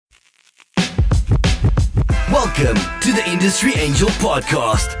Welcome to the Industry Angel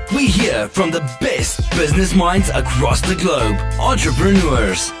Podcast. We hear from the best business minds across the globe.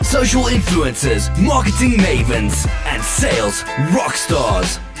 Entrepreneurs, social influencers, marketing mavens, and sales rock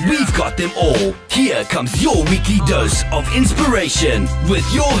stars. We've got them all. Here comes your weekly dose of inspiration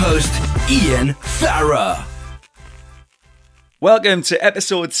with your host, Ian Farah. Welcome to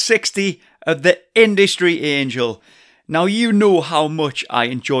episode 60 of the Industry Angel. Now, you know how much I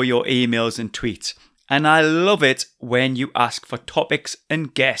enjoy your emails and tweets, and I love it when you ask for topics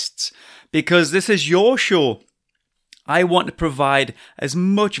and guests, because this is your show. I want to provide as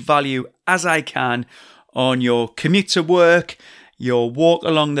much value as I can on your commute to work, your walk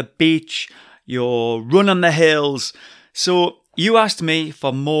along the beach, your run on the hills. So you asked me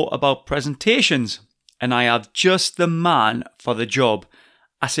for more about presentations, and I have just the man for the job.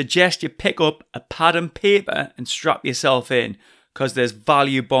 I suggest you pick up a pad and paper and strap yourself in, because there's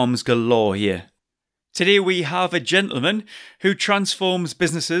value bombs galore here. Today we have a gentleman who transforms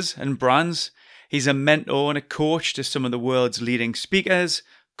businesses and brands. He's a mentor and a coach to some of the world's leading speakers,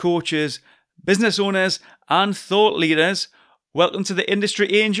 coaches, business owners, and thought leaders. Welcome to the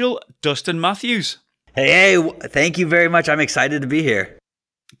Industry Angel, Dustin Mathews. Hey, thank you very much. I'm excited to be here.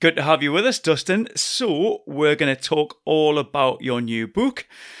 Good to have you with us, Dustin. So we're going to talk all about your new book.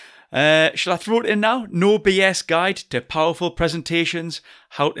 Shall I throw it in now? No B.S. Guide to Powerful Presentations,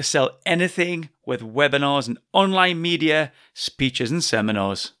 How to Sell Anything with Webinars and Online Media, Speeches and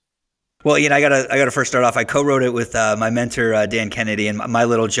Seminars. Well, Ian, I gotta first start off. I co-wrote it with my mentor, Dan Kennedy, and my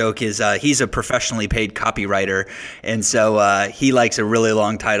little joke is he's a professionally paid copywriter, and so he likes a really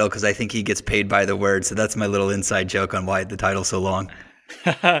long title because I think he gets paid by the word. So that's my little inside joke on why the title's so long.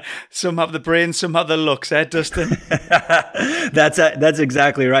 Some have the brains, some have the looks, Dustin? That's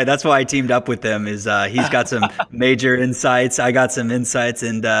exactly right. That's why I teamed up with him. Is he's got some major insights, I got some insights,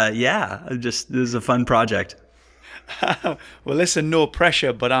 and this is a fun project. Well, listen, no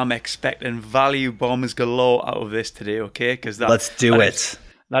pressure, but I'm expecting value bombs galore out of this today, okay? Because let's do it.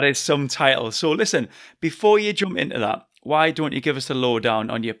 That is some title. So listen, before you jump into that, why don't you give us a lowdown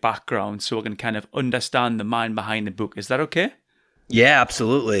on your background so we can kind of understand the mind behind the book? Is that okay? Yeah,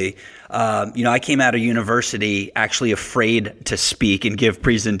 absolutely. I came out of university actually afraid to speak and give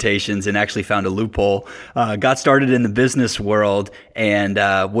presentations, and actually found a loophole. Got started in the business world and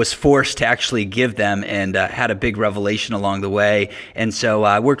was forced to actually give them, and had a big revelation along the way. And so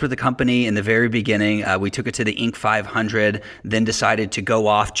I worked with a company in the very beginning. We took it to the Inc. 500, then decided to go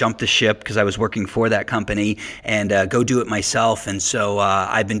off, jump the ship because I was working for that company, and go do it myself. And so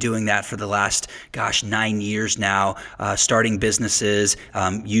I've been doing that for the last, 9 years now, starting businesses,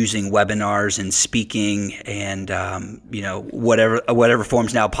 using webinars and speaking and, whatever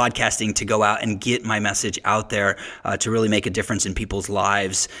forms now, podcasting, to go out and get my message out there to really make a difference in people's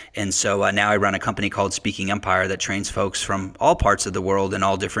lives. And so now I run a company called Speaking Empire that trains folks from all parts of the world in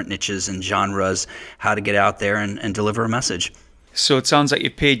all different niches and genres how to get out there and deliver a message. So it sounds like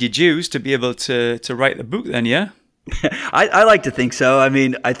you've paid your dues to be able to write the book then, yeah? I like to think so. I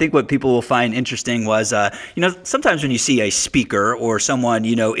mean, I think what people will find interesting was, sometimes when you see a speaker or someone,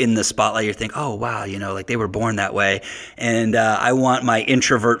 in the spotlight, you think, oh, wow, like they were born that way. And I want my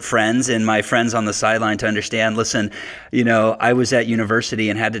introvert friends and my friends on the sideline to understand, listen, I was at university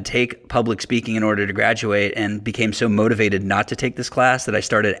and had to take public speaking in order to graduate, and became so motivated not to take this class that I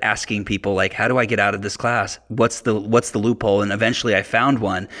started asking people, like, how do I get out of this class? What's the loophole? And eventually I found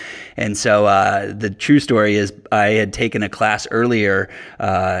one. And so the true story is I had taken a class earlier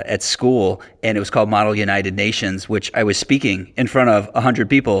at school, and it was called Model United Nations, which I was speaking in front of 100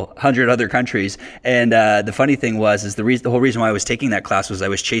 people, 100 other countries. And the funny thing was the whole reason why I was taking that class was I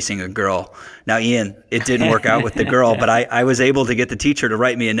was chasing a girl. Now, Ian, it didn't work out with the girl, but I was able to get the teacher to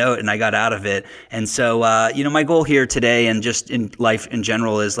write me a note, and I got out of it. And so, my goal here today, and just in life in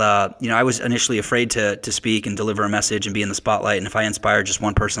general, is, I was initially afraid to speak and deliver a message and be in the spotlight. And if I inspire just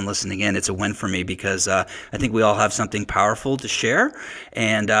one person listening in, it's a win for me, because I think we all have something powerful to share.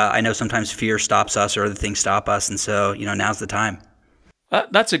 And I know sometimes fear stops us, or other things stop us. And so, now's the time.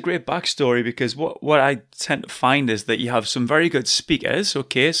 That's a great backstory, because what I tend to find is that you have some very good speakers,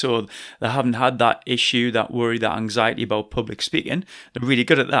 okay, so they haven't had that issue, that worry, that anxiety about public speaking. They're really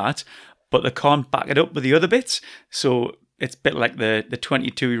good at that, but they can't back it up with the other bits. So it's a bit like the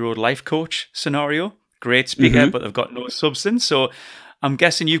 22-year-old life coach scenario. Great speaker, but they've got no substance. So I'm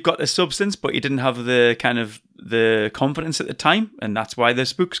guessing you've got the substance, but you didn't have the kind of the confidence at the time, and that's why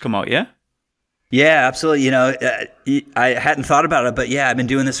this book's come out, yeah? Yeah, absolutely. I hadn't thought about it, but yeah, I've been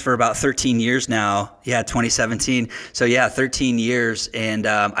doing this for about 13 years now. Yeah, 2017. So yeah, 13 years. And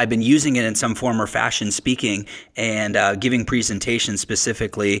I've been using it in some form or fashion, speaking and giving presentations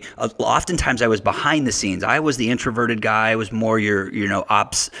specifically. Oftentimes I was behind the scenes. I was the introverted guy. I was more your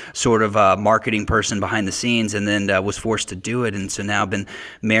ops sort of marketing person behind the scenes, and then was forced to do it. And so now I've been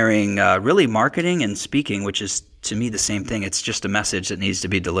marrying really marketing and speaking, which is to me the same thing. It's just a message that needs to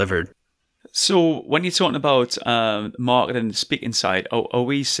be delivered. So when you're talking about marketing and speaking side, are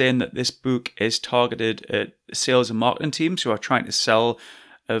we saying that this book is targeted at sales and marketing teams who are trying to sell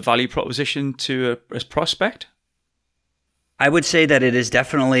a value proposition to a prospect? I would say that it is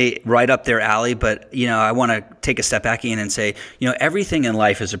definitely right up their alley, but I want to take a step back in and say, everything in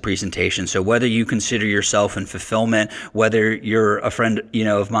life is a presentation. So whether you consider yourself in fulfillment, whether you're a friend,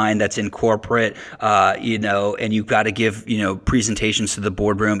 of mine that's in corporate, and you've got to give, presentations to the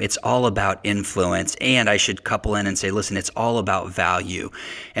boardroom, it's all about influence. And I should couple in and say, listen, it's all about value.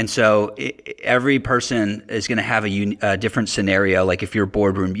 And so every person is going to have a different scenario. Like if you're a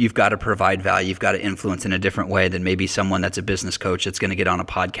boardroom, you've got to provide value. You've got to influence in a different way than maybe someone that's a business coach that's going to get on a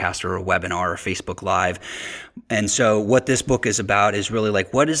podcast or a webinar or Facebook Live. And so what this book is about is really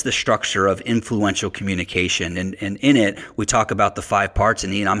like, what is the structure of influential communication? And in it, we talk about the 5 parts.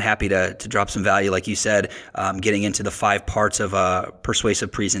 And Ian, I'm happy to drop some value, like you said, getting into the 5 parts of a persuasive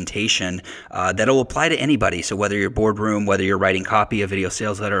presentation that will apply to anybody. So whether you're boardroom, whether you're writing copy, a video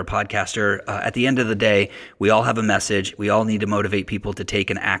sales letter, a podcaster, at the end of the day, we all have a message. We all need to motivate people to take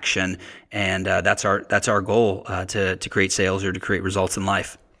an action. And that's our goal, to create sales or to create results in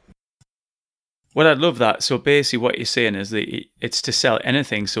life. Well, I'd love that. So basically what you're saying is that it's to sell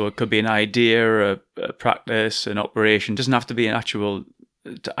anything. So it could be an idea, a practice, an operation. It doesn't have to be an actual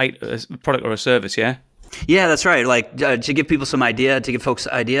product or a service, yeah? Yeah, that's right. Like to give people some idea, to give folks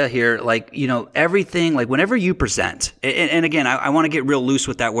idea here, like, everything, like whenever you present, and again, I want to get real loose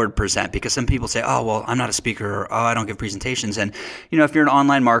with that word present, because some people say, oh, well, I'm not a speaker, or oh, I don't give presentations. And, if you're an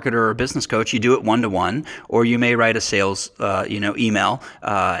online marketer or a business coach, you do it one-to-one, or you may write a sales, email.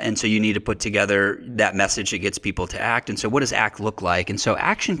 And so you need to put together that message that gets people to act. And so what does act look like? And so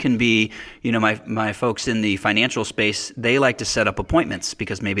action can be, my folks in the financial space, they like to set up appointments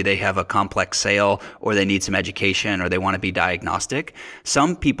because maybe they have a complex sale, or they need some education, or they want to be diagnostic.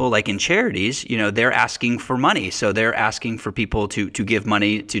 Some people, like in charities, they're asking for money. So they're asking for people to give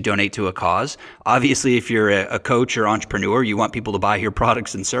money to donate to a cause. Obviously, if you're a coach or entrepreneur, you want people to buy your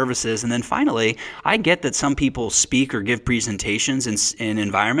products and services. And then finally, I get that some people speak or give presentations in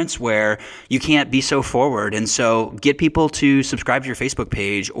environments where you can't be so forward. And so get people to subscribe to your Facebook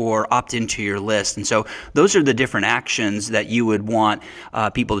page or opt into your list. And so those are the different actions that you would want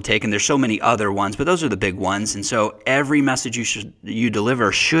people to take. And there's so many other ones, but those are the big ones. And so every message you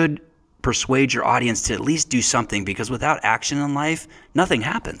deliver should persuade your audience to at least do something, because without action in life, nothing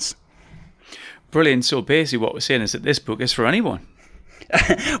happens. Brilliant. So basically what we're saying is that this book is for anyone.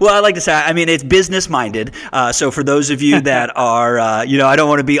 Well, I like to say, it's business minded. So for those of you that are, I don't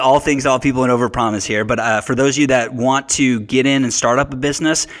want to be all things to all people and overpromise here, but for those of you that want to get in and start up a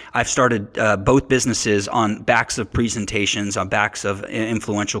business, I've started both businesses on backs of presentations, on backs of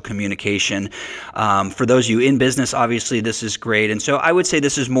influential communication. For those of you in business, obviously this is great. And so I would say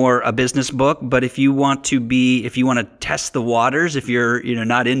this is more a business book, but if you want to test the waters, if you're,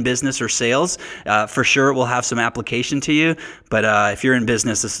 not in business or sales, for sure it will have some application to you. But if you're in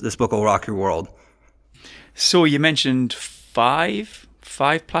business, this book will rock your world. So you mentioned five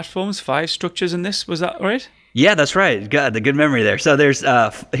platforms, 5 structures in this. Was that right? Yeah, that's right. Good memory there. So there's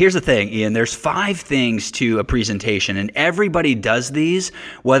here's the thing, Ian. There's 5 things to a presentation, and everybody does these,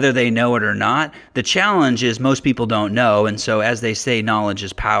 whether they know it or not. The challenge is most people don't know, and so as they say, knowledge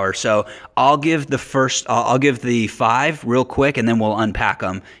is power. So I'll give the 5 real quick, and then we'll unpack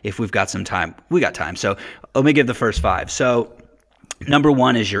them if we've got some time. We got time. So let me give the first 5. So number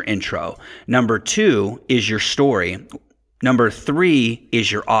 1 is your intro. Number 2 is your story. Number 3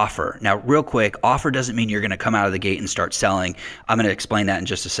 is your offer. Now, real quick, offer doesn't mean you're going to come out of the gate and start selling. I'm going to explain that in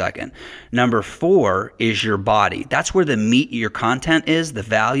just a second. Number 4 is your body. That's where the meat of your content is, the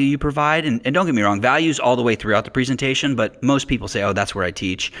value you provide. And don't get me wrong, value's all the way throughout the presentation, but most people say, oh, that's where I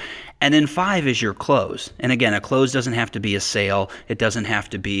teach. And then 5 is your close. And again, a close doesn't have to be a sale. It doesn't have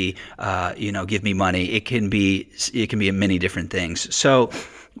to be, give me money. It can be many different things. So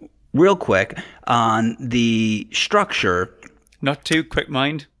real quick on the structure. Not too quick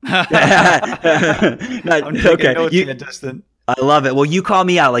mind. Okay. Here, Dustin. I love it. Well, you call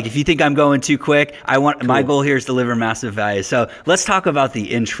me out. Like if you think I'm going too quick, my goal here is to deliver massive value. So let's talk about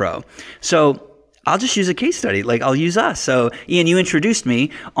the intro. So I'll just use a case study. Like I'll use us. So Ian, you introduced me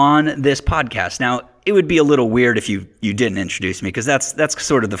on this podcast. Now it would be a little weird if you didn't introduce me, because that's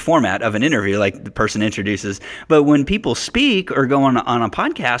sort of the format of an interview, like the person introduces. But when people speak or go on a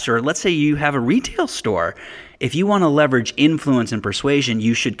podcast, or let's say you have a retail store, if you want to leverage influence and persuasion,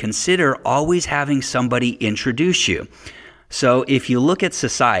 you should consider always having somebody introduce you. So if you look at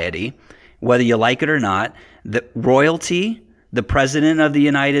society, whether you like it or not, the royalty, the president of the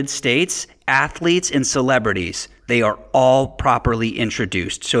United States, athletes, and celebrities, they are all properly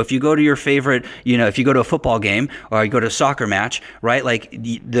introduced. So if you go to your favorite, if you go to a football game or you go to a soccer match, right? Like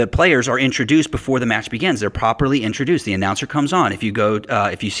the players are introduced before the match begins. They're properly introduced. The announcer comes on. If you go,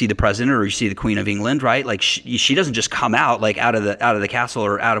 if you see the president or you see the Queen of England, right? Like she doesn't just come out like out of the castle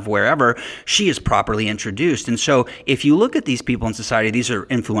or out of wherever. She is properly introduced. And so if you look at these people in society, these are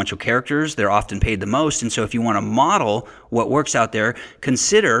influential characters. They're often paid the most. And so if you want to model what works out there,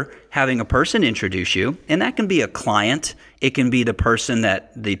 consider having a person introduce you, and that can be a client. It can be the person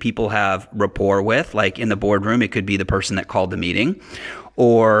that the people have rapport with, like in the boardroom, it could be the person that called the meeting,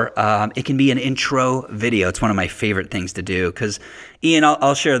 or it can be an intro video. It's one of my favorite things to do because, Ian,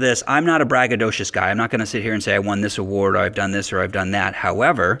 I'll share this. I'm not a braggadocious guy. I'm not going to sit here and say I won this award or I've done this or I've done that.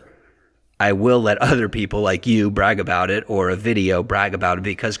 However, I will let other people like you brag about it, or a video brag about it,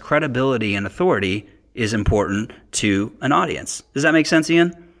 because credibility and authority is important to an audience. Does that make sense,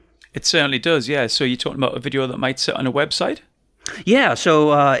 Ian? It certainly does, yeah. So you're talking about a video that might sit on a website? Yeah,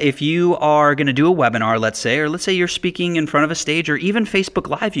 so if you are going to do a webinar, let's say you're speaking in front of a stage, or even Facebook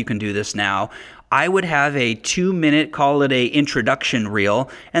Live, you can do this now. I would have a 2-minute, call it a introduction reel,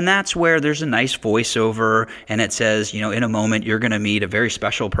 and that's where there's a nice voiceover, and it says, in a moment you're going to meet a very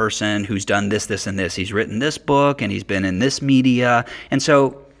special person who's done this, this, and this. He's written this book, and he's been in this media, and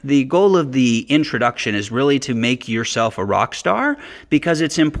so the goal of the introduction is really to make yourself a rock star, because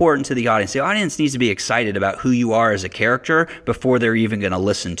it's important to the audience. The audience needs to be excited about who you are as a character before they're even going to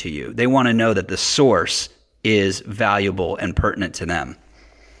listen to you. They want to know that the source is valuable and pertinent to them.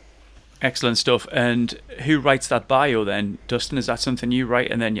 Excellent stuff. And who writes that bio then? Dustin, is that something you write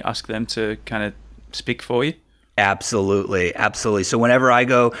and then you ask them to kind of speak for you? Absolutely. Absolutely. So whenever I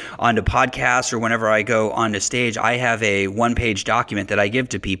go onto podcasts or whenever I go onto stage, I have a 1-page document that I give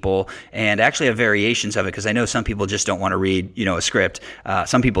to people, and actually have variations of it, because I know some people just don't want to read, a script.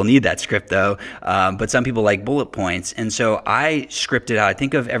 Some people need that script though, but some people like bullet points. And so I script it out. I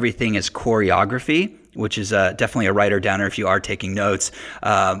think of everything as choreography, which is definitely a writer downer if you are taking notes.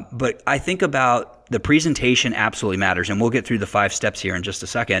 But I think about the presentation absolutely matters, and we'll get through the 5 steps here in just a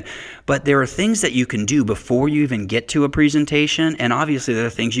second. But there are things that you can do before you even get to a presentation, and obviously there are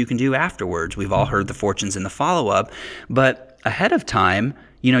things you can do afterwards. We've all heard the fortunes in the follow-up, but ahead of time,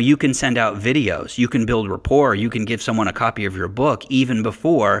 you can send out videos, you can build rapport, you can give someone a copy of your book even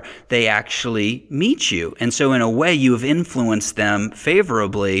before they actually meet you. And so in a way, you have influenced them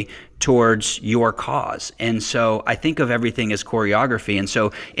favorably towards your cause. And so I think of everything as choreography. And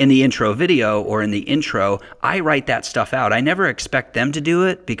so in the intro video or in the intro, I write that stuff out. I never expect them to do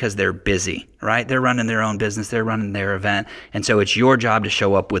it because they're busy, right? They're running their own business, they're running their event. And so it's your job to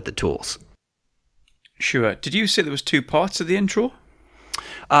show up with the tools. Sure. Did you say there was 2 parts of the intro?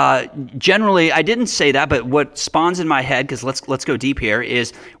 Generally, I didn't say that, but what spawns in my head, because let's go deep here,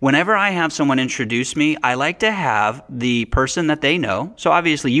 is whenever I have someone introduce me, I like to have the person that they know. So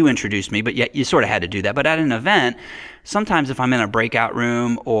obviously you introduced me, but yet you sort of had to do that. But at an event, sometimes if I'm in a breakout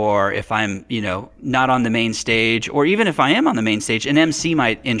room, or if I'm, not on the main stage, or even if I am on the main stage, an MC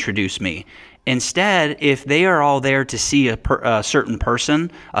might introduce me. Instead, if they are all there to see a certain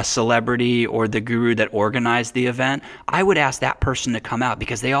person, a celebrity or the guru that organized the event, I would ask that person to come out,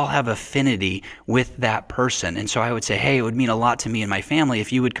 because they all have affinity with that person. And so I would say, hey, it would mean a lot to me and my family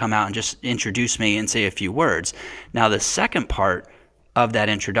if you would come out and just introduce me and say a few words. Now, the second part of that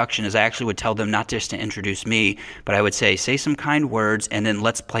introduction is I actually would tell them not just to introduce me, but I would say some kind words, and then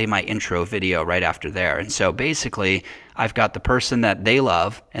let's play my intro video right after there. And so basically, I've got the person that they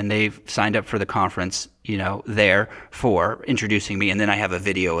love and they've signed up for the conference, there for introducing me, and then I have a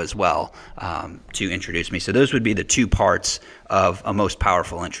video as well to introduce me. So those would be the 2 parts of a most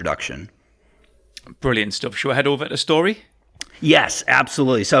powerful introduction. Brilliant stuff. Shall we head over to story? Yes,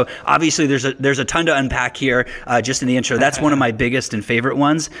 absolutely. So obviously there's a ton to unpack here just in the intro. That's one of my biggest and favorite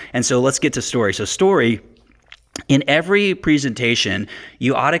ones. And so let's get to story. So story, in every presentation,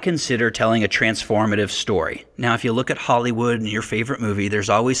 you ought to consider telling a transformative story. Now, if you look at Hollywood and your favorite movie, there's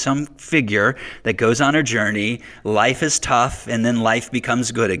always some figure that goes on a journey. Life is tough, and then life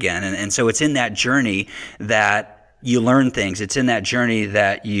becomes good again. And so it's in that journey that you learn things. It's in that journey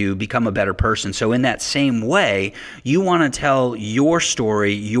that you become a better person. So in that same way, you want to tell your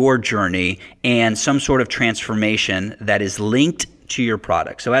story, your journey, and some sort of transformation that is linked to your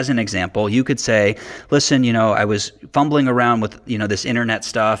product. So as an example, you could say, listen, I was fumbling around with, this internet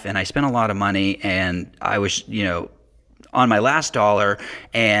stuff, and I spent a lot of money, and I was, on my last dollar,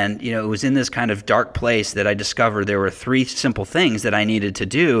 and it was in this kind of dark place that I discovered there were 3 simple things that I needed to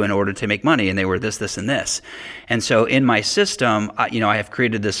do in order to make money, and they were this, this, and this. And so in my system, I have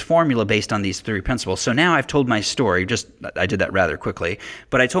created this formula based on these 3 principles. So now I've told my story. I did that rather quickly,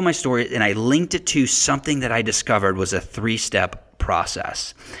 but I told my story and I linked it to something that I discovered was a 3-step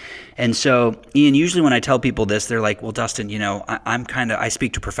process. And so, Ian, usually when I tell people this, they're like, well, Dustin, I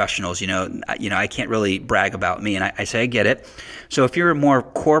speak to professionals, I can't really brag about me. And I say, I get it. So if you're a more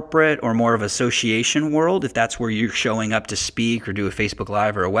corporate or more of association world, if that's where you're showing up to speak or do a Facebook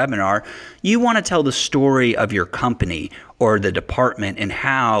Live or a webinar, you want to tell the story of your company or the department and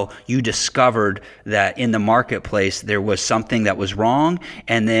how you discovered that in the marketplace there was something that was wrong,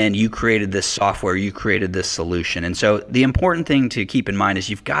 and then you created this software, you created this solution. And so the important thing to keep in mind is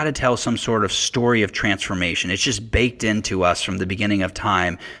you've got to tell some sort of story of transformation. It's just baked into us from the beginning of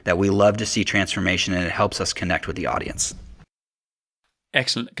time that we love to see transformation, and it helps us connect with the audience.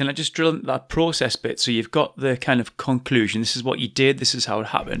 Excellent. Can I just drill into that process bit? So you've got the kind of conclusion. This is what you did. This is how it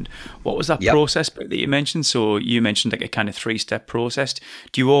happened. What was that process bit that you mentioned? So you mentioned like a kind of 3-step process.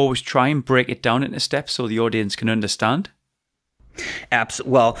 Do you always try and break it down into steps so the audience can understand?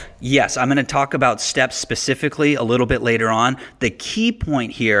 Well, yes, I'm going to talk about steps specifically a little bit later on. The key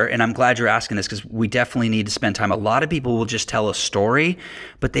point here, and I'm glad you're asking this because we definitely need to spend time. A lot of people will just tell a story,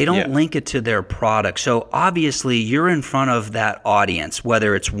 but they don't link it to their product. So obviously you're in front of that audience,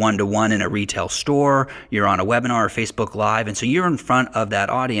 whether it's one-to-one in a retail store, you're on a webinar or Facebook Live. And so you're in front of that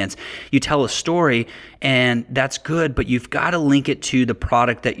audience. You tell a story, and that's good, but you've got to link it to the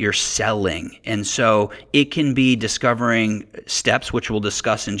product that you're selling. And so it can be discovering steps, which we'll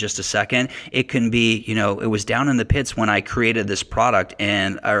discuss in just a second. It can be, it was down in the pits when I created this product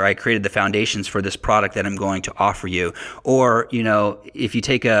or I created the foundations for this product that I'm going to offer you. Or, if you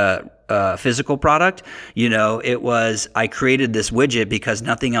take a physical product, it was, I created this widget because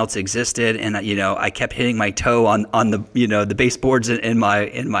nothing else existed. And, I kept hitting my toe on the, the baseboards in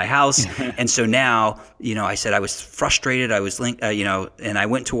my house. And so now, I said I was frustrated. I was and I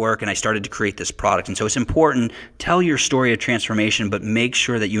went to work and I started to create this product. And so it's important, tell your story of transformation, but make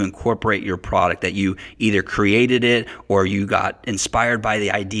sure that you incorporate your product, that you either created it or you got inspired by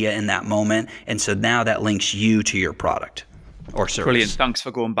the idea in that moment. And so now that links you to your product or service. Brilliant. Thanks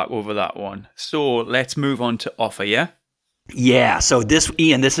for going back over that one. So let's move on to offer, yeah? Yeah. So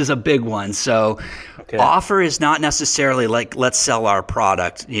Ian, this is a big one. So offer is not necessarily like, let's sell our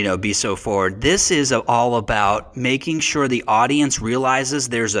product, be so forward. This is all about making sure the audience realizes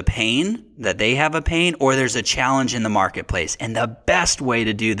there's a pain, that they have a pain, or there's a challenge in the marketplace. And the best way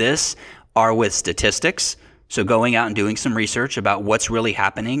to do this are with statistics. So going out and doing some research about what's really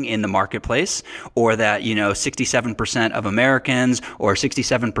happening in the marketplace, or that, 67% of Americans or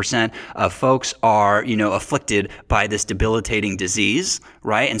 67% of folks are, afflicted by this debilitating disease,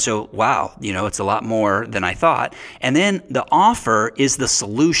 right? And so, wow, it's a lot more than I thought. And then the offer is the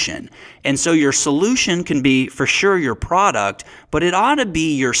solution. And so your solution can be for sure your product, but it ought to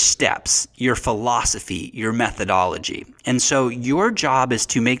be your steps, your philosophy, your methodology. And so your job is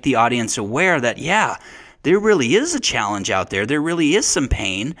to make the audience aware that, there really is a challenge out there. There really is some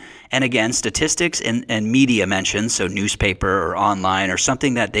pain. And again, statistics and media mentions, so newspaper or online or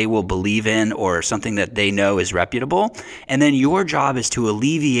something that they will believe in or something that they know is reputable. And then your job is to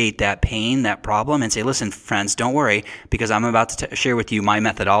alleviate that pain, that problem, and say, listen, friends, don't worry, because I'm about to share with you my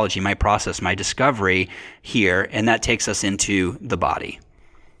methodology, my process, my discovery here. And that takes us into the body.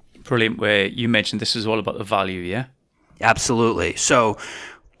 Brilliant. Where you mentioned this is all about the value, yeah? Absolutely. So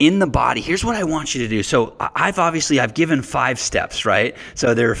in the body, here's what I want you to do. So I've given 5 steps, right?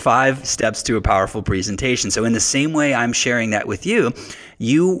 So there are 5 steps to a powerful presentation. So in the same way I'm sharing that with you,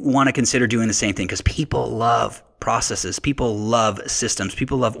 you want to consider doing the same thing, because people love processes. People love systems.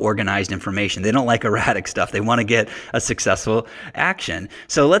 People love organized information. They don't like erratic stuff. They want to get a successful action.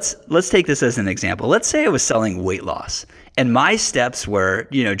 So let's take this as an example. Let's say I was selling weight loss. And my steps were,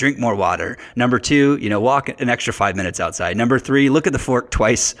 drink more water. Number 2, walk an extra 5 minutes outside. Number 3, look at the fork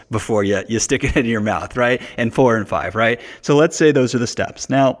twice before you stick it in your mouth, right? And 4 and 5, right? So let's say those are the steps.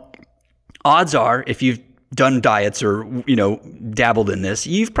 Now, odds are, if you've done diets or, dabbled in this,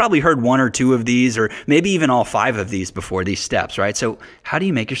 you've probably heard one or two of these, or maybe even all 5 of these before, these steps, right? So how do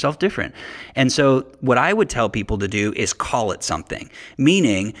you make yourself different? And so what I would tell people to do is call it something,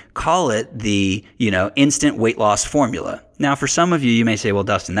 meaning call it the, instant weight loss formula. Now, for some of you, you may say, well,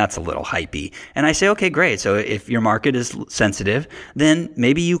 Dustin, that's a little hypey. And I say, okay, great. So if your market is sensitive, then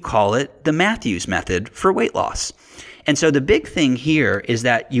maybe you call it the Mathews method for weight loss. And so the big thing here is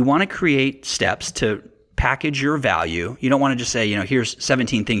that you want to create steps to package your value. You don't want to just say, here's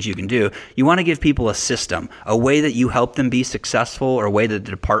 17 things you can do. You want to give people a system, a way that you help them be successful, or a way that the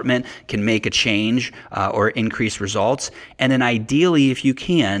department can make a change or increase results. And then ideally, if you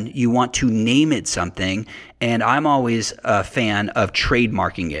can, you want to name it something. And I'm always a fan of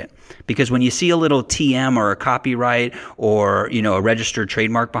trademarking it. Because when you see a little TM or a copyright or, a registered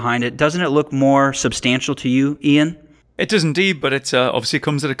trademark behind it, doesn't it look more substantial to you, Ian? It does indeed, but it obviously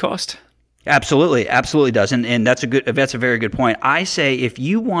comes at a cost. Absolutely does. And that's a very good point. I say if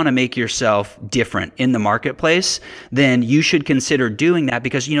you want to make yourself different in the marketplace, then you should consider doing that,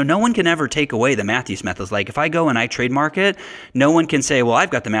 because, no one can ever take away the Mathews methods. Like if I go and I trademark it, no one can say, well,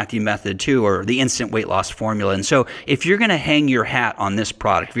 I've got the Mathews method too, or the instant weight loss formula. And so if you're going to hang your hat on this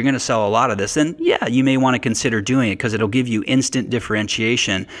product, if you're going to sell a lot of this, then yeah, you may want to consider doing it, because it'll give you instant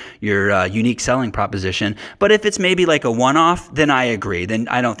differentiation, your unique selling proposition. But if it's maybe like a one-off, then I agree. Then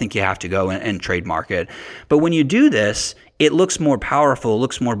I don't think you have to go and trademark it. But when you do this, it looks more powerful, it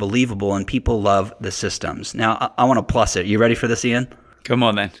looks more believable, and people love the systems. Now, I want to plus it. You ready for this, Ian? Come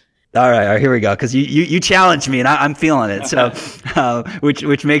on, then. All right, here we go. Because you challenged me, and I'm feeling it. So,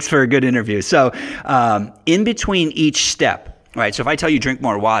 which makes for a good interview. So, in between each step. Right. So if I tell you drink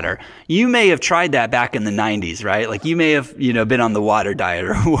more water, you may have tried that back in the 90s, right? Like you may have, been on the water diet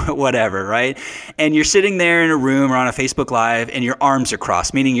or whatever, right? And you're sitting there in a room or on a Facebook Live and your arms are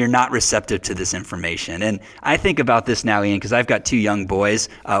crossed, meaning you're not receptive to this information. And I think about this now, Ian, because I've got 2 young boys.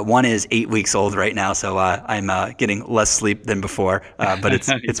 One is 8 weeks old right now, so I'm getting less sleep than before, but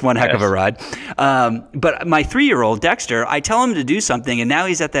it's one heck of a ride. But my 3-year-old, Dexter, I tell him to do something, and now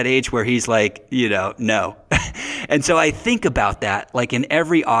he's at that age where he's like, no. And so I think about that, like in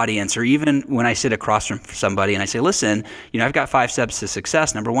every audience, or even when I sit across from somebody and I say, listen, I've got 5 steps to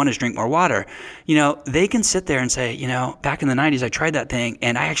success. Number 1 is drink more water. They can sit there and say, back in the 90s, I tried that thing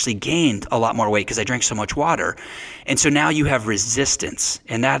and I actually gained a lot more weight because I drank so much water. And so now you have resistance,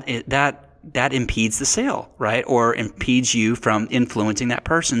 and that impedes the sale, right? Or impedes you from influencing that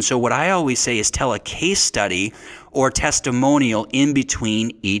person. So what I always say is tell a case study or testimonial in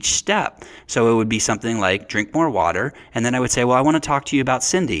between each step. So it would be something like drink more water. And then I would say, well, I want to talk to you about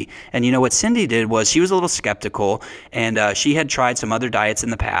Cindy. And what Cindy did was she was a little skeptical, and she had tried some other diets in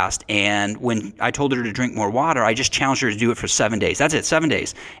the past. And when I told her to drink more water, I just challenged her to do it for 7 days. That's it, 7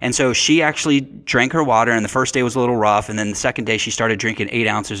 days. And so she actually drank her water, and the first day was a little rough. And then the second day she started drinking 8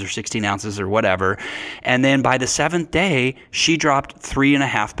 ounces or 16 ounces or whatever. And then by the 7th day, she dropped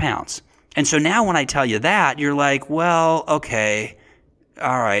 3.5 pounds. And so now when I tell you that, you're like, well, okay,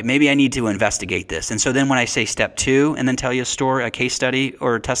 all right, maybe I need to investigate this. And so then when I say step 2 and then tell you a case study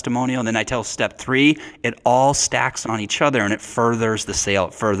or a testimonial, and then I tell step 3, it all stacks on each other, and it furthers the sale,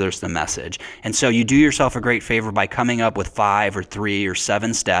 it furthers the message. And so you do yourself a great favor by coming up with 5 or 3 or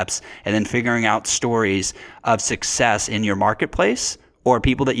 7 steps, and then figuring out stories of success in your marketplace or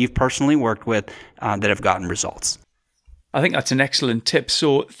people that you've personally worked with that have gotten results. I think that's an excellent tip.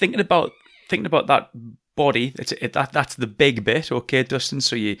 So thinking about that body, that's the big bit, okay, Dustin?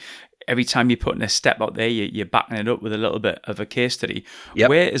 So every time you're putting a step out there, you're backing it up with a little bit of a case study. Yep.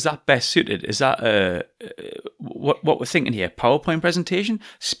 Where is that best suited? Is that what we're thinking here? PowerPoint presentation,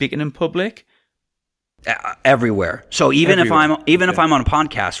 speaking in public? Everywhere. So even if I'm on a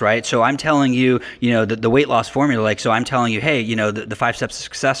podcast, right? So I'm telling you, the weight loss formula, like, so I'm telling you, hey, the 5 steps to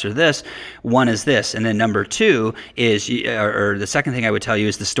success are this. 1 is this. And then number 2 is, or the second thing I would tell you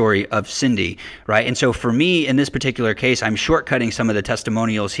is the story of Cindy, right? And so for me, in this particular case, I'm shortcutting some of the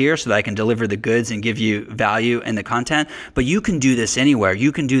testimonials here so that I can deliver the goods and give you value in the content. But you can do this anywhere.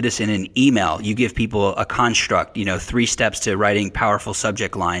 You can do this in an email. You give people a construct, 3 steps to writing powerful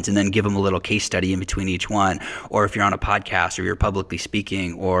subject lines, and then give them a little case study in between each one. Or if you're on a podcast or you're publicly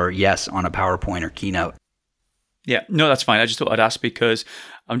speaking, or on a PowerPoint or keynote. Yeah, no, that's fine. I just thought I'd ask because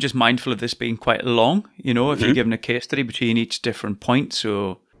I'm just mindful of this being quite long, if you're given a case study between each different point.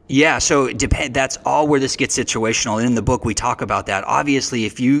 So Yeah, so that's all where this gets situational. And in the book, we talk about that. Obviously,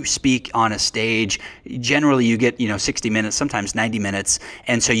 if you speak on a stage, generally you get 60 minutes, sometimes 90 minutes,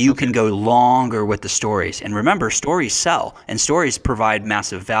 and so you can go longer with the stories. And remember, stories sell, and stories provide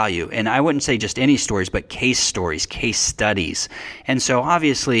massive value. And I wouldn't say just any stories, but case stories, case studies. And so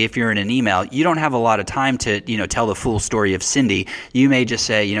obviously, if you're in an email, you don't have a lot of time to tell the full story of Cindy. You may just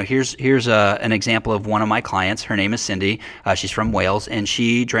say, here's an example of one of my clients. Her name is Cindy. She's from Wales, and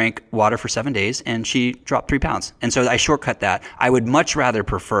she drank water for 7 days and she dropped 3 pounds. And so I shortcut that. I would much rather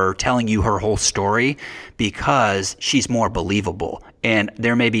prefer telling you her whole story because she's more believable. And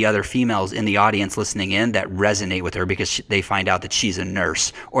there may be other females in the audience listening in that resonate with her because they find out that she's a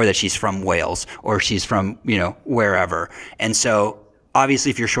nurse or that she's from Wales or she's from, wherever. And so obviously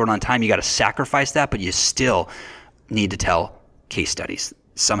if you're short on time, you got to sacrifice that, but you still need to tell case studies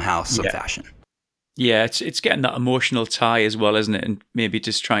somehow, some fashion. Yeah, it's getting that emotional tie as well, isn't it? And maybe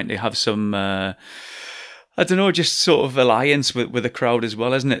just trying to have some, just sort of alliance with the crowd as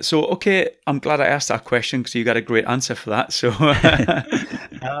well, isn't it? So, okay, I'm glad I asked that question because you got a great answer for that. So,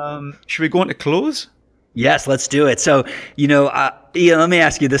 should we go on to close? Yes, let's do it. So, Ian, let me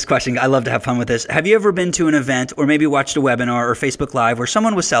ask you this question. I love to have fun with this. Have you ever been to an event or maybe watched a webinar or Facebook Live where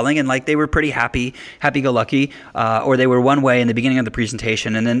someone was selling and they were pretty happy-go-lucky, or they were one way in the beginning of the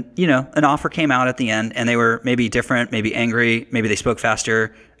presentation and then, an offer came out at the end and they were maybe different, maybe angry, maybe they spoke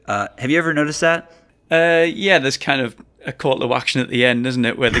faster. Have you ever noticed that? Yeah, there's kind of a call to action at the end, isn't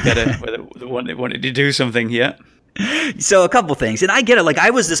it? Where they wanted to do something, yeah. So a couple things, and I get it. I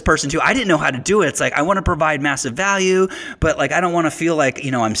was this person too. I didn't know how to do it. It's I want to provide massive value, but I don't want to feel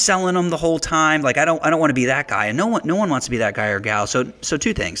I'm selling them the whole time. I don't want to be that guy, and no one wants to be that guy or gal. So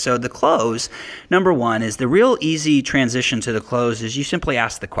 2 things. So the close, number 1 is the real easy transition to the close is you simply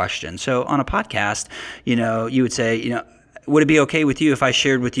ask the question. So on a podcast, you would say, would it be okay with you if I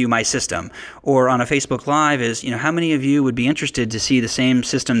shared with you my system? Or on a Facebook Live is, how many of you would be interested to see the same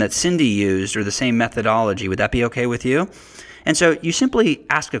system that Cindy used or the same methodology? Would that be okay with you? And so you simply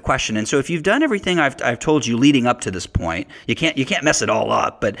ask a question. And so if you've done everything I've told you leading up to this point, you can't mess it all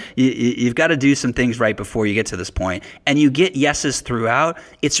up, but you've got to do some things right before you get to this point. And you get yeses throughout.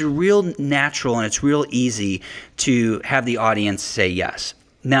 It's real natural and it's real easy to have the audience say yes.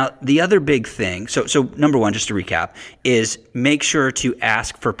 Now, the other big thing, so number 1, just to recap, is make sure to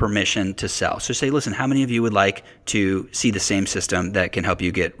ask for permission to sell. So say, listen, how many of you would like to see the same system that can help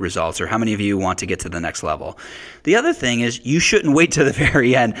you get results? Or how many of you want to get to the next level? The other thing is you shouldn't wait to the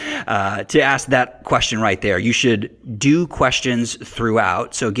very end to ask that question right there. You should do questions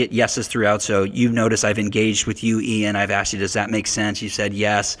throughout. So get yeses throughout. So you've noticed I've engaged with you, Ian. I've asked you, does that make sense? You said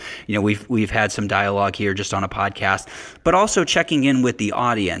yes. We've had some dialogue here just on a podcast, but also checking in with the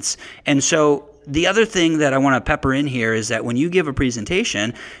audience. And so the other thing that I want to pepper in here is that when you give a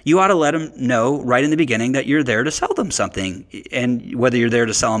presentation, you ought to let them know right in the beginning that you're there to sell them something, and whether you're there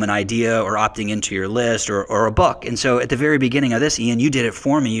to sell them an idea or opting into your list or a book. And so at the very beginning of this, Ian, you did it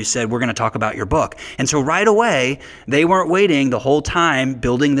for me. You said, we're going to talk about your book. And so right away, they weren't waiting the whole time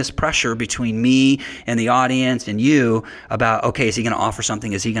building this pressure between me and the audience and you about, okay, is he going to offer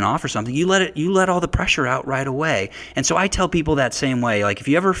something? Is he going to offer something? You let all the pressure out right away. And so I tell people that same way, if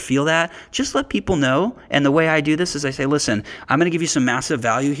you ever feel that, just let people know. And the way I do this is I say, listen, I'm going to give you some massive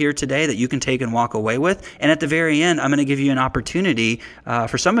value here today that you can take and walk away with. And at the very end, I'm going to give you an opportunity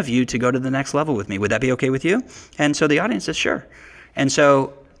for some of you to go to the next level with me. Would that be okay with you? And so the audience says, sure. And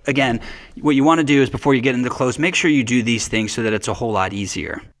so again, what you want to do is before you get into close, make sure you do these things so that it's a whole lot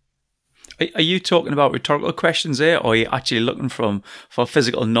easier. Are you talking about rhetorical questions there, or are you actually looking for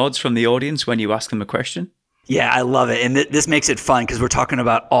physical nods from the audience when you ask them a question? Yeah, I love it. And this makes it fun because we're talking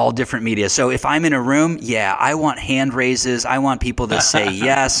about all different media. So if I'm in a room, I want hand raises. I want people to say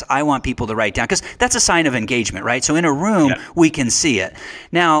yes. I want people to write down because that's a sign of engagement, right? So in a room, we can see it.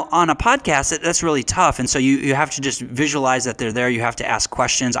 Now, on a podcast, that's really tough. And so you have to just visualize that they're there. You have to ask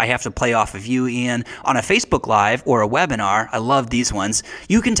questions. I have to play off of you, Ian. On a Facebook Live or a webinar, I love these ones,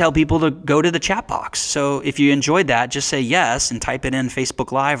 you can tell people to go to the chat box. So if you enjoyed that, just say yes and type it in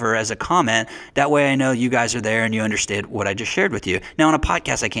Facebook Live or as a comment. That way I know you guys are there and you understood what I just shared with you. Now on a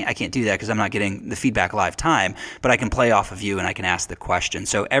podcast, I can't do that because I'm not getting the feedback live time, but I can play off of you and I can ask the question.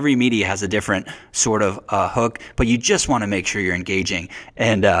 So every media has a different sort of hook, but you just want to make sure you're engaging.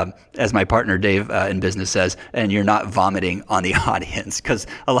 And as my partner Dave in business says, and you're not vomiting on the audience because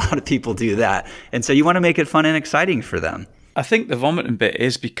a lot of people do that. And so you want to make it fun and exciting for them. I think the vomiting bit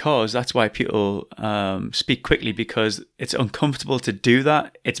is because that's why people speak quickly, because it's uncomfortable to do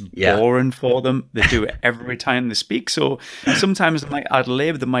that. It's boring for them. They do it every time they speak. So sometimes they might ad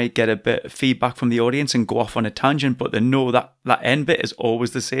lib, they might get a bit of feedback from the audience and go off on a tangent, but they know that that end bit is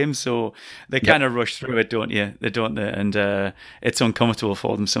always the same. So they kind of rush through it, don't you? They don't, and it's uncomfortable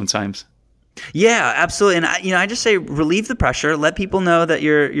for them sometimes. Yeah, absolutely. And I just say relieve the pressure. Let people know that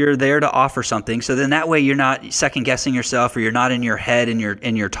you're there to offer something. So then that way you're not second guessing yourself, or you're not in your head in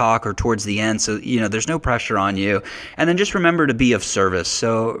your talk or towards the end. So there's no pressure on you. And then just remember to be of service.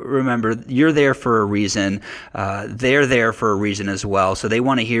 So remember, you're there for a reason. They're there for a reason as well. So they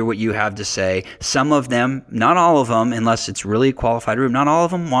want to hear what you have to say. Some of them, not all of them, unless it's really a qualified room, not all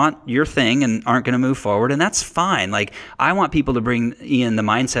of them want your thing and aren't going to move forward. And that's fine. Like, I want people to bring in the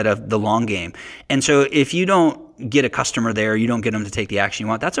mindset of the long game. And so if you don't get a customer there, you don't get them to take the action you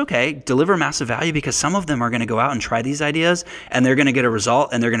want, that's okay. Deliver massive value, because some of them are going to go out and try these ideas, and they're going to get a result,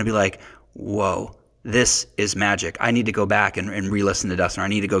 and they're going to be like, whoa, this is magic. I need to go back and re-listen to Dustin, or I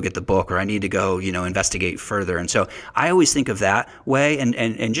need to go get the book, or I need to go, investigate further. And so I always think of that way,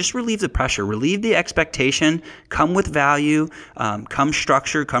 and just relieve the pressure, relieve the expectation, come with value, come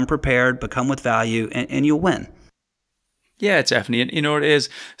structured, come prepared, but come with value, and you'll win. Yeah, definitely. And it is,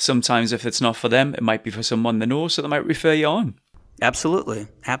 sometimes if it's not for them, it might be for someone they know, so they might refer you on. Absolutely.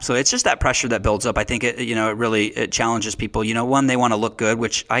 It's just that pressure that builds up. I think it really challenges people. One, they want to look good,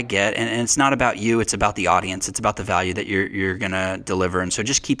 which I get, and it's not about you. It's about the audience. It's about the value that you're going to deliver. And so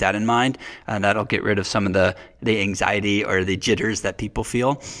just keep that in mind, and that'll get rid of some of the anxiety or the jitters that people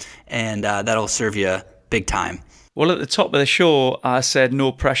feel, and that'll serve you big time. Well, at the top of the show, I said,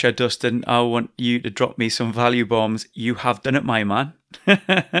 no pressure, Dustin. I want you to drop me some value bombs. You have done it, my man. 5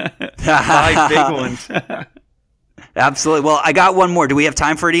 big ones. Absolutely. Well, I got one more. Do we have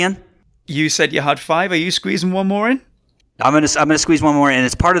time for it, Ian? You said you had 5. Are you squeezing one more in? I'm gonna squeeze one more in.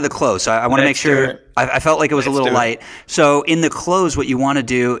 It's part of the close. So I want to make sure. I felt like it was a little light. So in the close, what you want to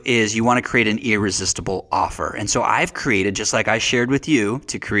do is you want to create an irresistible offer. And so I've created, just like I shared with you,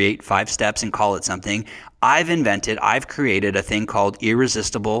 to create 5 steps and call it something. I've created a thing called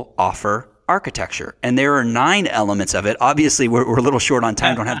irresistible offer architecture. And there are 9 elements of it. Obviously, we're a little short on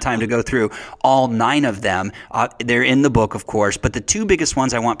time. Don't have time to go through all 9 of them. They're in the book, of course. But the 2 biggest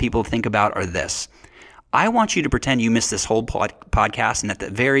ones I want people to think about are this. I want you to pretend you missed this whole podcast, and at the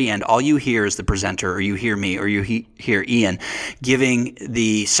very end, all you hear is the presenter, or you hear me, or you hear Ian giving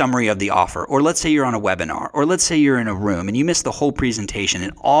the summary of the offer. Or let's say you're on a webinar, or let's say you're in a room and you missed the whole presentation,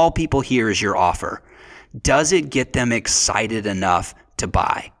 and all people hear is your offer. Does it get them excited enough to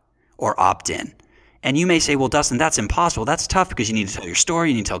buy or opt in? And you may say, well, Dustin, that's impossible. That's tough, because you need to tell your story,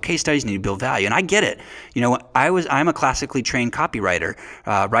 you need to tell case studies, you need to build value. And I get it. I'm a classically trained copywriter,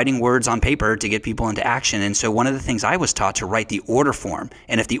 writing words on paper to get people into action. And so one of the things I was taught to write the order form.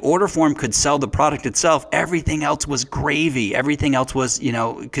 And if the order form could sell the product itself, everything else was gravy. Everything else was,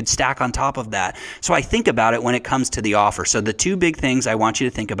 could stack on top of that. So I think about it when it comes to the offer. So the 2 big things I want you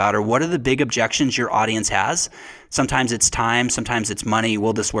to think about are, what are the big objections your audience has? Sometimes it's time, sometimes it's money.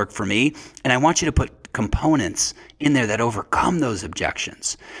 Will this work for me? And I want you to put components in there that overcome those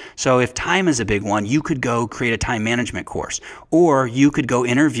objections. So if time is a big one, you could go create a time management course, or you could go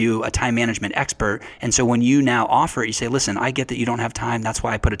interview a time management expert. And so when you now offer it, you say, listen, I get that you don't have time. That's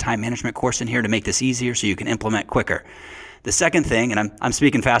why I put a time management course in here to make this easier so you can implement quicker. The second thing, and I'm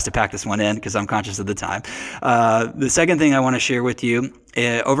speaking fast to pack this one in because I'm conscious of the time. The second thing I want to share with you,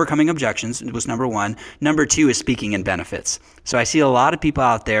 overcoming objections was number 1. Number 2 is speaking in benefits. So I see a lot of people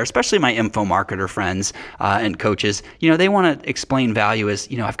out there, especially my info marketer friends and coaches, they want to explain value as,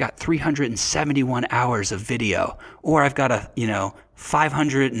 I've got 371 hours of video, or I've got a,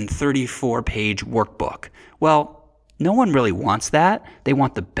 534 page workbook. Well, no one really wants that. They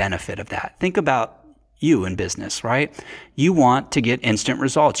want the benefit of that. Think about you in business, right? You want to get instant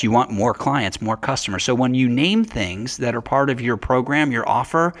results. You want more clients, more customers. So when you name things that are part of your program, your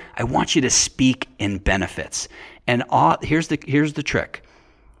offer, I want you to speak in benefits. And here's the trick.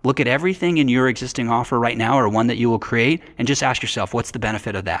 Look at everything in your existing offer right now, or one that you will create, and just ask yourself, what's the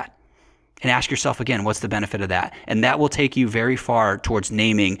benefit of that? And ask yourself again, what's the benefit of that? And that will take you very far towards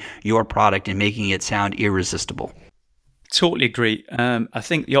naming your product and making it sound irresistible. Totally agree. I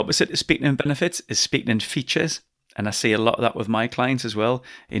think the opposite of speaking in benefits is speaking in features. And I see a lot of that with my clients as well.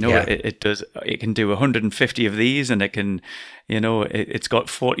 It can do 150 of these, and it can, it's got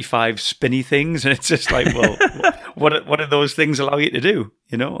 45 spinny things. And it's just like, well, what do those things allow you to do?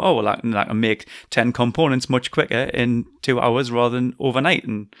 I can make 10 components much quicker in 2 hours rather than overnight.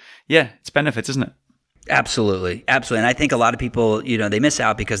 And yeah, it's benefits, isn't it? Absolutely. Absolutely. And I think a lot of people, they miss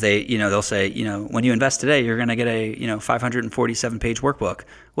out because they'll say, when you invest today, you're going to get a, 547 page workbook.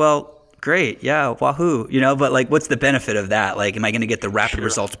 Well, great. Yeah. Wahoo. But like, what's the benefit of that? Like, am I going to get the rapid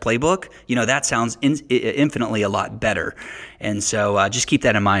results playbook? That sounds infinitely a lot better. And so just keep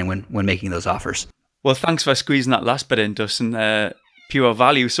that in mind when making those offers. Well, thanks for squeezing that last bit in, Dustin. Pure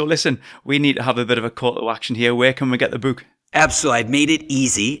value. So listen, we need to have a bit of a call to action here. Where can we get the book? Absolutely. I've made it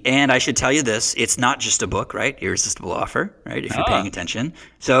easy. And I should tell you this, it's not just a book, right? Irresistible Offer, right? If you're paying attention.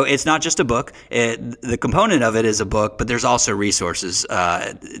 So it's not just a book. The component of it is a book, but there's also resources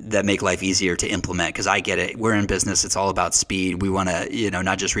that make life easier to implement, because I get it. We're in business. It's all about speed. We want to,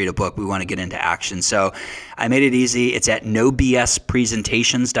 not just read a book. We want to get into action. So I made it easy. It's at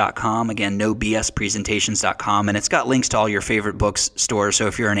NoBSpresentations.com. Again, NoBSpresentations.com. And it's got links to all your favorite bookstores. So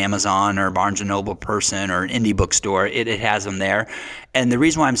if you're an Amazon or Barnes & Noble person or an indie bookstore, it has them there. And the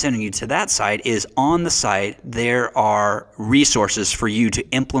reason why I'm sending you to that site is on the site, there are resources for you to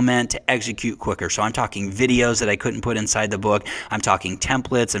implement, to execute quicker. So I'm talking videos that I couldn't put inside the book. I'm talking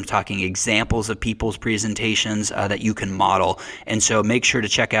templates. I'm talking examples of people's presentations that you can model. And so make sure to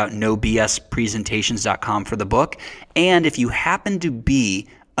check out NoBSpresentations.com for the book. And if you happen to be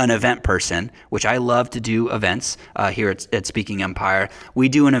an event person, which I love to do events here at Speaking Empire. We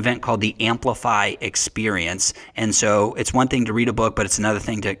do an event called the Amplify Experience. And so it's one thing to read a book, but it's another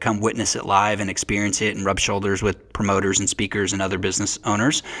thing to come witness it live and experience it and rub shoulders with promoters and speakers and other business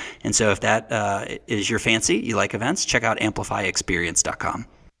owners. And so if that is your fancy, you like events, check out amplifyexperience.com.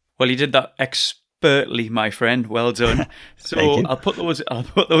 Well, you did that expertly, my friend. Well done. So I'll put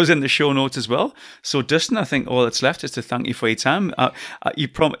those in the show notes as well. So Dustin, I think all that's left is to thank you for your time. I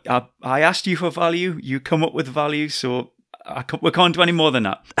asked you for value. You come up with value. So we can't do any more than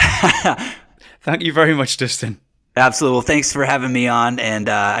that. Thank you very much, Dustin. Absolutely. Well, thanks for having me on. And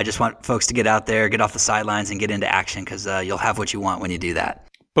I just want folks to get out there, get off the sidelines and get into action, because you'll have what you want when you do that.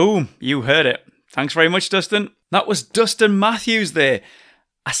 Boom. You heard it. Thanks very much, Dustin. That was Dustin Mathews there.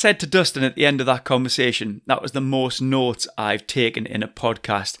 I said to Dustin at the end of that conversation, that was the most notes I've taken in a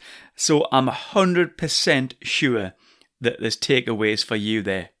podcast. So I'm 100% sure that there's takeaways for you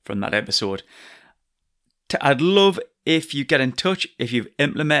there from that episode. I'd love if you get in touch, if you've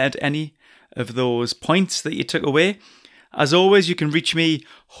implemented any of those points that you took away. As always, you can reach me,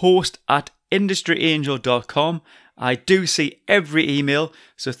 host@industryangel.com. I do see every email,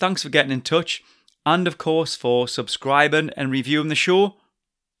 so thanks for getting in touch. And of course, for subscribing and reviewing the show.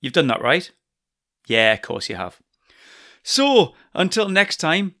 You've done that, right? Yeah, of course you have. So, until next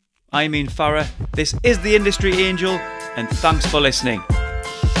time, I'm Ian Farah. This is The Industry Angel, and thanks for listening.